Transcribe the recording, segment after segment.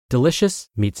Delicious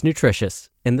meets nutritious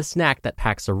in the snack that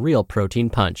packs a real protein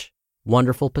punch.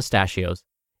 Wonderful Pistachios.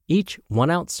 Each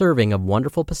 1-ounce serving of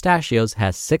Wonderful Pistachios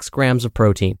has 6 grams of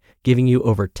protein, giving you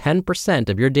over 10%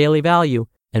 of your daily value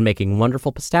and making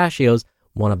Wonderful Pistachios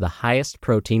one of the highest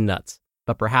protein nuts.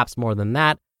 But perhaps more than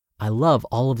that, I love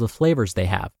all of the flavors they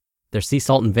have. Their sea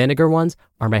salt and vinegar ones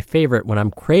are my favorite when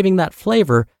I'm craving that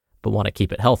flavor but want to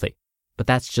keep it healthy. But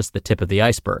that's just the tip of the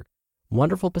iceberg.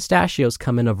 Wonderful Pistachios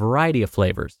come in a variety of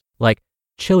flavors, like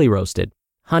chili roasted,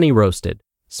 honey roasted,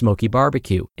 smoky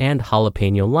barbecue, and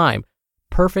jalapeno lime,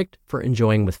 perfect for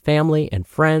enjoying with family and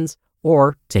friends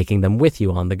or taking them with you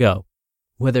on the go.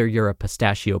 Whether you're a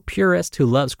pistachio purist who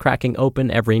loves cracking open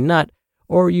every nut,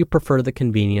 or you prefer the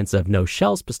convenience of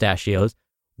no-shells pistachios,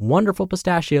 Wonderful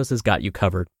Pistachios has got you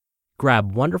covered.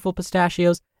 Grab Wonderful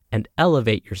Pistachios and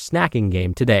elevate your snacking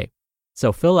game today.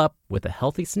 So fill up with a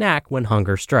healthy snack when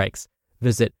hunger strikes.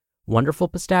 Visit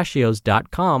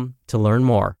wonderfulpistachios.com to learn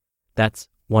more. That's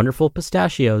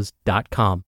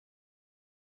wonderfulpistachios.com.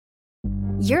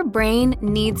 Your brain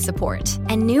needs support,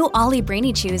 and new Ollie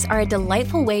Brainy Chews are a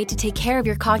delightful way to take care of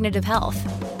your cognitive health.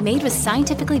 Made with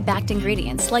scientifically backed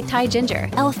ingredients like Thai ginger,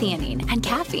 L-theanine, and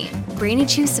caffeine, Brainy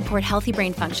Chews support healthy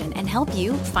brain function and help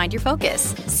you find your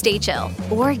focus, stay chill,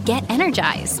 or get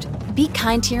energized. Be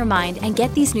kind to your mind and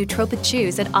get these nootropic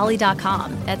chews at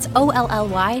ollie.com. That's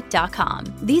OLLY.com.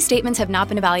 These statements have not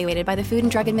been evaluated by the Food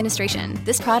and Drug Administration.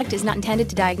 This product is not intended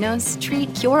to diagnose,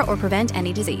 treat, cure, or prevent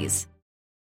any disease.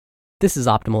 This is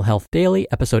Optimal Health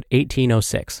Daily, episode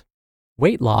 1806.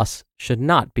 Weight Loss Should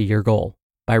Not Be Your Goal,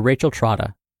 by Rachel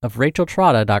Trotta of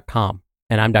racheltrotta.com.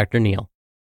 And I'm Dr. Neil.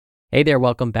 Hey there,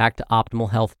 welcome back to Optimal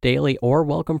Health Daily, or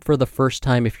welcome for the first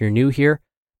time if you're new here.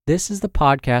 This is the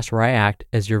podcast where I act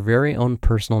as your very own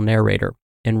personal narrator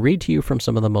and read to you from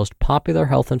some of the most popular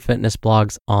health and fitness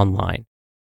blogs online.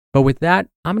 But with that,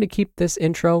 I'm going to keep this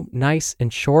intro nice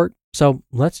and short, so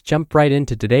let's jump right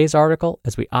into today's article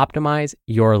as we optimize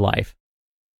your life.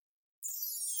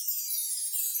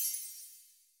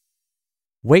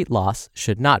 Weight Loss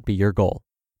Should Not Be Your Goal,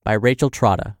 by Rachel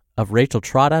Trotta of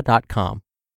racheltrotta.com.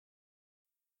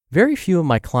 Very few of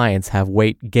my clients have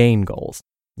weight gain goals.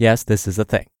 Yes, this is a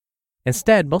thing.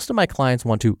 Instead, most of my clients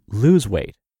want to lose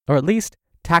weight, or at least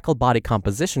tackle body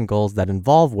composition goals that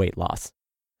involve weight loss.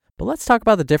 But let's talk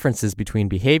about the differences between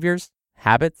behaviors,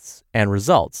 habits, and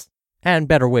results, and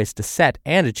better ways to set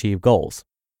and achieve goals.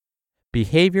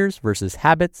 Behaviors versus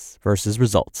habits versus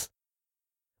results.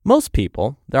 Most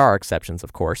people, there are exceptions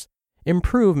of course,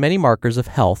 improve many markers of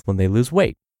health when they lose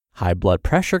weight. High blood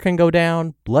pressure can go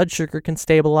down, blood sugar can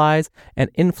stabilize,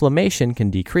 and inflammation can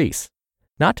decrease.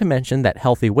 Not to mention that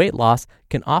healthy weight loss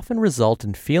can often result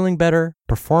in feeling better,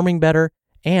 performing better,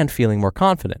 and feeling more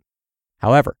confident.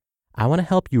 However, I want to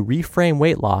help you reframe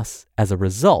weight loss as a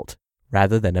result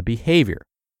rather than a behavior.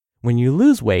 When you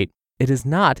lose weight, it is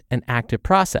not an active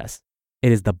process.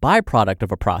 It is the byproduct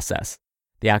of a process,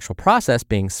 the actual process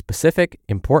being specific,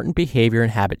 important behavior and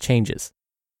habit changes.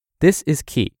 This is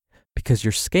key because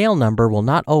your scale number will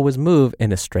not always move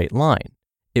in a straight line.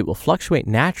 It will fluctuate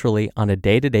naturally on a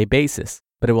day-to-day basis,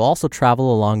 but it will also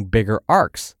travel along bigger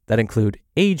arcs that include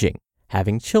aging,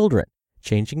 having children,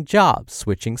 changing jobs,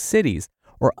 switching cities,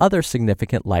 or other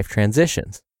significant life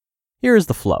transitions. Here is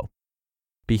the flow.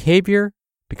 Behavior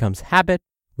becomes habit,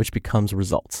 which becomes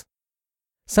results.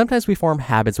 Sometimes we form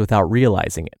habits without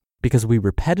realizing it because we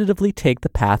repetitively take the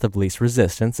path of least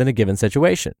resistance in a given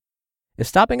situation. If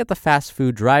stopping at the fast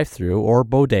food drive-thru or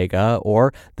bodega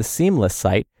or the seamless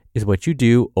site is what you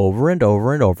do over and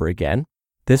over and over again,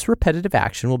 this repetitive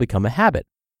action will become a habit.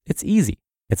 It's easy.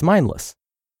 It's mindless.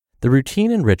 The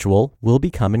routine and ritual will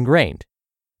become ingrained.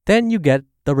 Then you get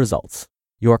the results.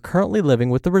 You are currently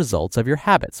living with the results of your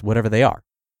habits, whatever they are.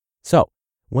 So,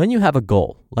 when you have a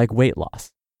goal like weight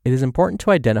loss, it is important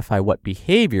to identify what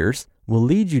behaviors will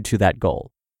lead you to that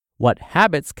goal, what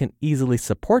habits can easily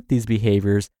support these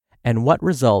behaviors, and what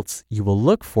results you will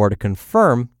look for to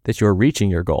confirm that you are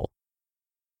reaching your goal.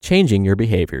 Changing your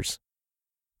behaviors.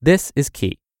 This is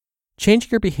key. Changing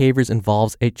your behaviors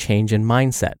involves a change in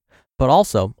mindset, but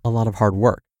also a lot of hard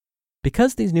work.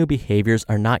 Because these new behaviors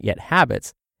are not yet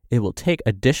habits, it will take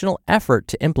additional effort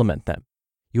to implement them.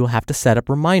 You will have to set up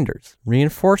reminders,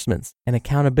 reinforcements, and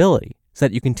accountability so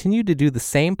that you continue to do the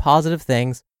same positive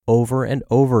things over and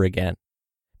over again.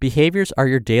 Behaviors are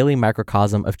your daily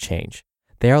microcosm of change.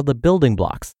 They are the building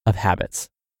blocks of habits.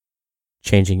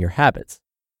 Changing your habits.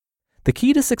 The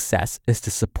key to success is to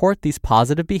support these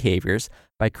positive behaviors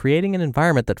by creating an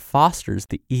environment that fosters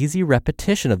the easy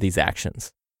repetition of these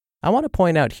actions. I want to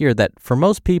point out here that for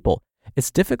most people,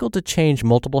 it's difficult to change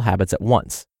multiple habits at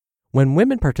once. When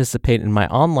women participate in my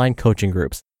online coaching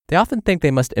groups, They often think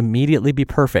they must immediately be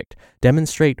perfect,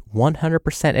 demonstrate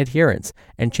 100% adherence,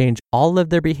 and change all of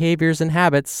their behaviors and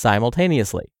habits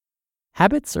simultaneously.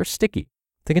 Habits are sticky.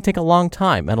 They can take a long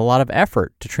time and a lot of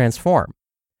effort to transform.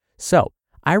 So,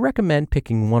 I recommend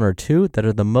picking one or two that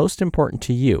are the most important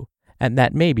to you and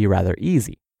that may be rather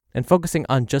easy, and focusing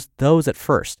on just those at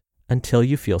first until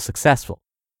you feel successful.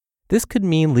 This could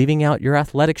mean leaving out your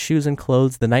athletic shoes and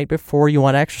clothes the night before you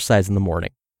want to exercise in the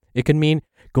morning. It could mean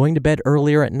going to bed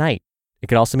earlier at night. It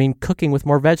could also mean cooking with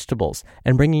more vegetables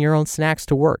and bringing your own snacks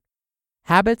to work.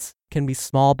 Habits can be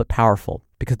small but powerful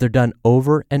because they're done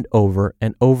over and over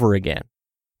and over again.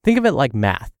 Think of it like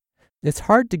math. It's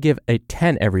hard to give a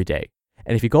 10 every day,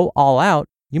 and if you go all out,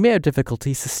 you may have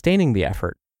difficulty sustaining the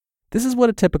effort. This is what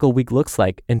a typical week looks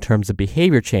like in terms of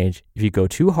behavior change if you go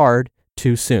too hard,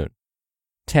 too soon.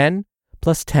 10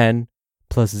 plus 10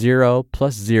 plus 0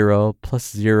 plus 0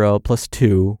 plus 0 plus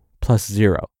 2 plus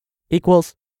 0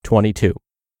 equals 22.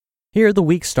 Here the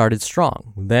week started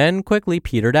strong, then quickly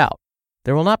petered out.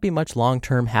 There will not be much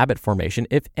long-term habit formation,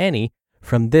 if any,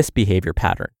 from this behavior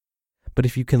pattern. But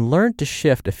if you can learn to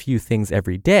shift a few things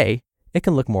every day, it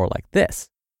can look more like this.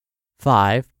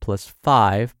 5 plus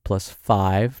 5 plus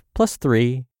 5 plus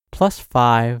 3 plus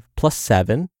 5 plus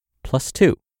 7 plus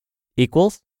 2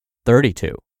 equals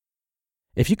 32.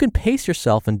 If you can pace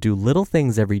yourself and do little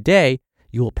things every day,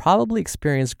 you will probably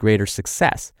experience greater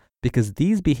success because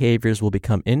these behaviors will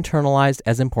become internalized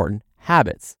as important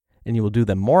habits, and you will do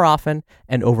them more often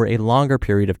and over a longer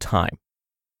period of time.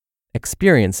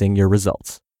 Experiencing your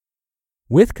results.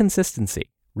 With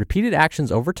consistency, repeated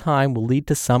actions over time will lead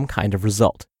to some kind of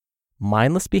result.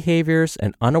 Mindless behaviors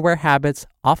and unaware habits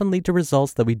often lead to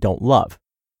results that we don't love.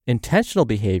 Intentional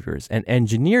behaviors and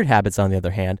engineered habits, on the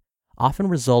other hand, often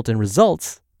result in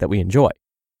results that we enjoy.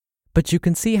 But you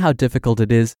can see how difficult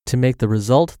it is to make the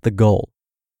result the goal.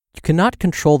 You cannot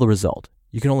control the result.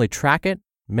 You can only track it,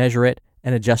 measure it,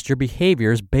 and adjust your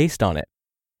behaviors based on it.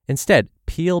 Instead,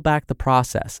 peel back the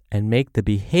process and make the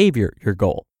behavior your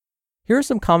goal. Here are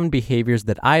some common behaviors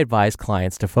that I advise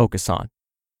clients to focus on.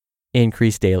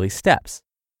 Increase daily steps.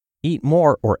 Eat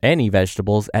more or any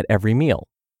vegetables at every meal.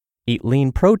 Eat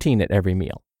lean protein at every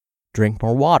meal. Drink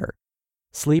more water.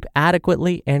 Sleep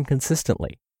adequately and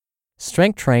consistently.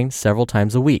 Strength train several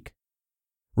times a week.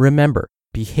 Remember,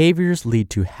 behaviors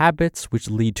lead to habits which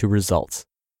lead to results.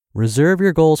 Reserve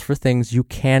your goals for things you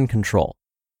can control.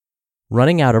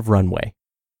 Running out of runway.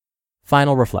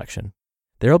 Final reflection.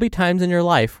 There will be times in your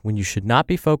life when you should not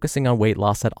be focusing on weight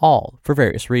loss at all for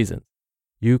various reasons.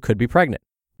 You could be pregnant.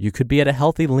 You could be at a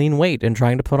healthy lean weight and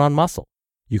trying to put on muscle.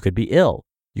 You could be ill.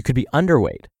 You could be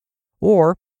underweight.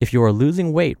 Or if you are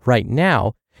losing weight right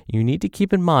now, you need to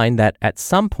keep in mind that at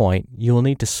some point you will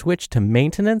need to switch to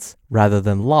maintenance rather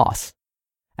than loss.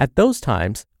 At those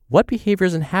times, what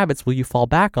behaviors and habits will you fall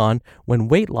back on when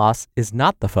weight loss is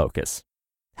not the focus?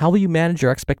 How will you manage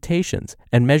your expectations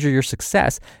and measure your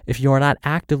success if you are not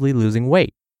actively losing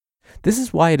weight? This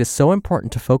is why it is so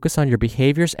important to focus on your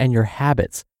behaviors and your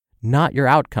habits, not your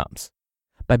outcomes.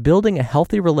 By building a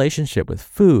healthy relationship with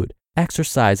food,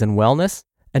 exercise, and wellness,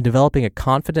 and developing a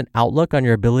confident outlook on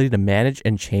your ability to manage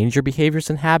and change your behaviors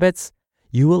and habits,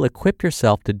 you will equip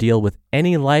yourself to deal with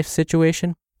any life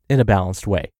situation in a balanced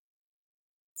way.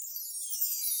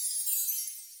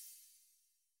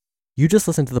 You just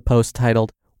listened to the post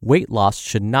titled, Weight Loss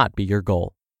Should Not Be Your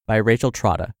Goal by Rachel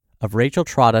Trotta of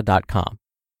racheltrotta.com.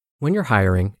 When you're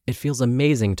hiring, it feels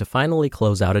amazing to finally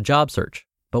close out a job search.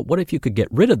 But what if you could get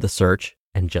rid of the search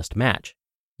and just match?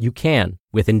 You can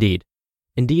with Indeed.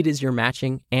 Indeed is your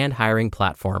matching and hiring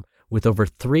platform with over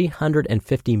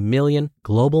 350 million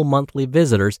global monthly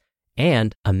visitors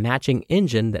and a matching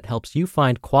engine that helps you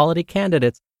find quality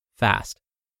candidates fast.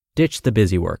 Ditch the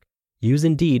busy work. Use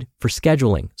Indeed for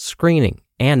scheduling, screening,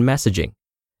 and messaging.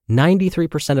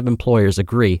 93% of employers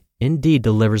agree Indeed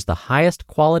delivers the highest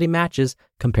quality matches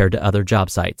compared to other job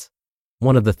sites.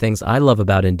 One of the things I love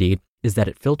about Indeed is that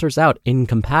it filters out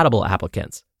incompatible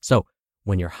applicants. So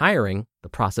when you're hiring, the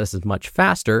process is much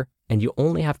faster and you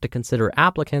only have to consider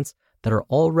applicants that are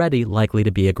already likely to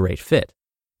be a great fit.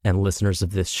 And listeners of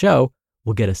this show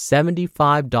will get a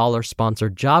 $75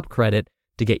 sponsored job credit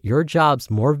to get your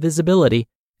jobs more visibility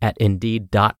at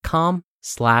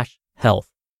Indeed.com/health.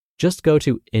 Just go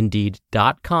to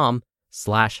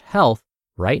Indeed.com/health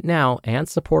right now and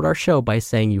support our show by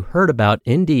saying you heard about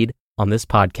Indeed on this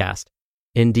podcast.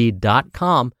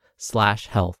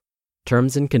 Indeed.com/health.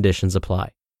 Terms and conditions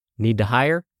apply. Need to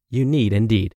hire? You need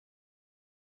Indeed.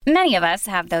 Many of us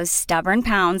have those stubborn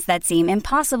pounds that seem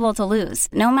impossible to lose,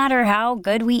 no matter how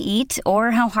good we eat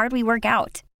or how hard we work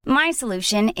out. My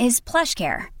solution is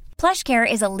PlushCare.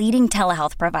 PlushCare is a leading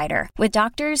telehealth provider with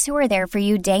doctors who are there for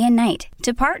you day and night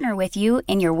to partner with you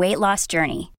in your weight loss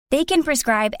journey. They can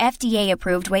prescribe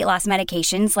FDA-approved weight loss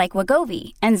medications like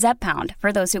Wegovy and Zepbound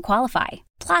for those who qualify.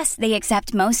 Plus, they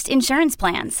accept most insurance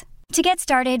plans. To get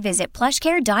started, visit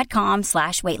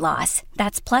plushcare.com/weightloss.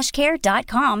 That's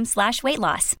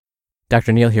plushcare.com/weightloss.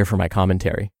 Dr. Neal here for my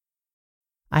commentary.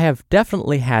 I have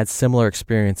definitely had similar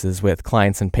experiences with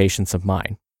clients and patients of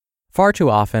mine. Far too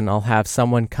often, I'll have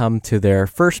someone come to their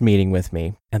first meeting with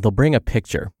me, and they'll bring a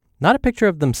picture. Not a picture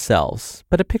of themselves,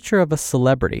 but a picture of a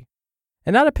celebrity.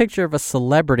 And not a picture of a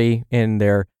celebrity in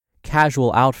their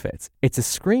casual outfits. It's a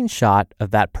screenshot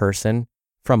of that person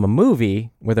from a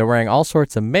movie where they're wearing all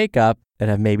sorts of makeup and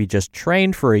have maybe just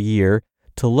trained for a year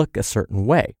to look a certain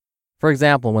way. For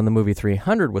example, when the movie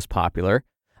 300 was popular,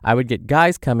 I would get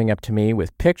guys coming up to me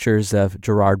with pictures of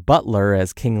Gerard Butler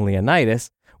as King Leonidas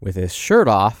with his shirt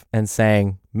off and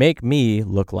saying, "Make me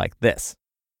look like this."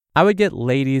 I would get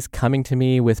ladies coming to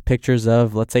me with pictures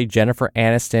of, let's say, Jennifer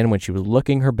Aniston when she was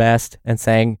looking her best and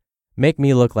saying, "Make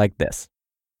me look like this."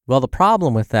 Well, the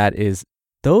problem with that is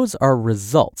those are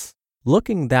results.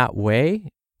 Looking that way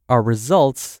are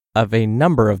results of a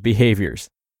number of behaviors.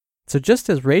 So just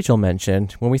as Rachel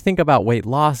mentioned, when we think about weight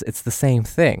loss, it's the same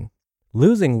thing.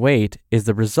 Losing weight is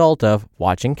the result of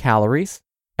watching calories,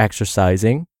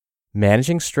 exercising,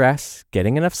 managing stress,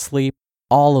 getting enough sleep,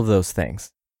 all of those things.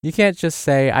 You can't just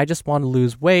say, "I just want to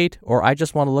lose weight," or "I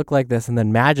just want to look like this," and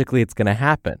then magically it's going to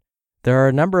happen. There are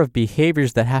a number of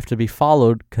behaviors that have to be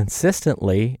followed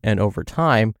consistently and over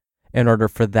time in order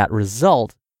for that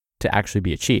result to actually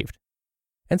be achieved.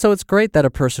 And so it's great that a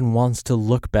person wants to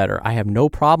look better. I have no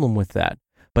problem with that.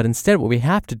 But instead, what we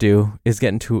have to do is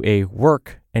get into a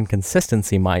work and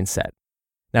consistency mindset.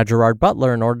 Now, Gerard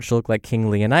Butler, in order to look like King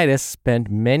Leonidas,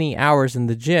 spent many hours in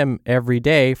the gym every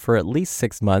day for at least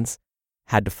 6 months,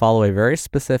 had to follow a very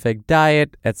specific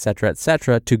diet,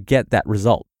 etc., to get that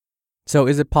result. So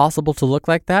is it possible to look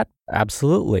like that?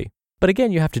 Absolutely. But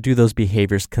again, you have to do those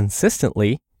behaviors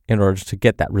consistently in order to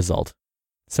get that result.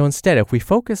 So instead, if we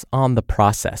focus on the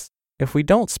process, if we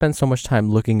don't spend so much time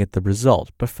looking at the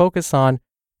result, but focus on,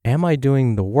 am I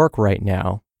doing the work right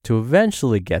now to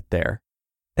eventually get there?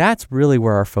 That's really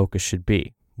where our focus should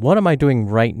be. What am I doing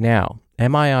right now?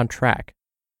 Am I on track?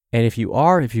 And if you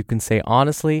are, if you can say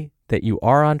honestly that you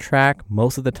are on track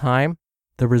most of the time,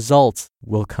 the results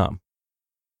will come.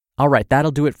 All right,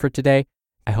 that'll do it for today.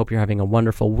 I hope you're having a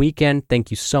wonderful weekend.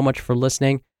 Thank you so much for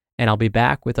listening. And I'll be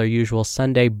back with our usual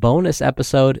Sunday bonus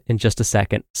episode in just a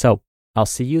second. So I'll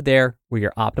see you there where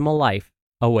your optimal life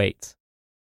awaits.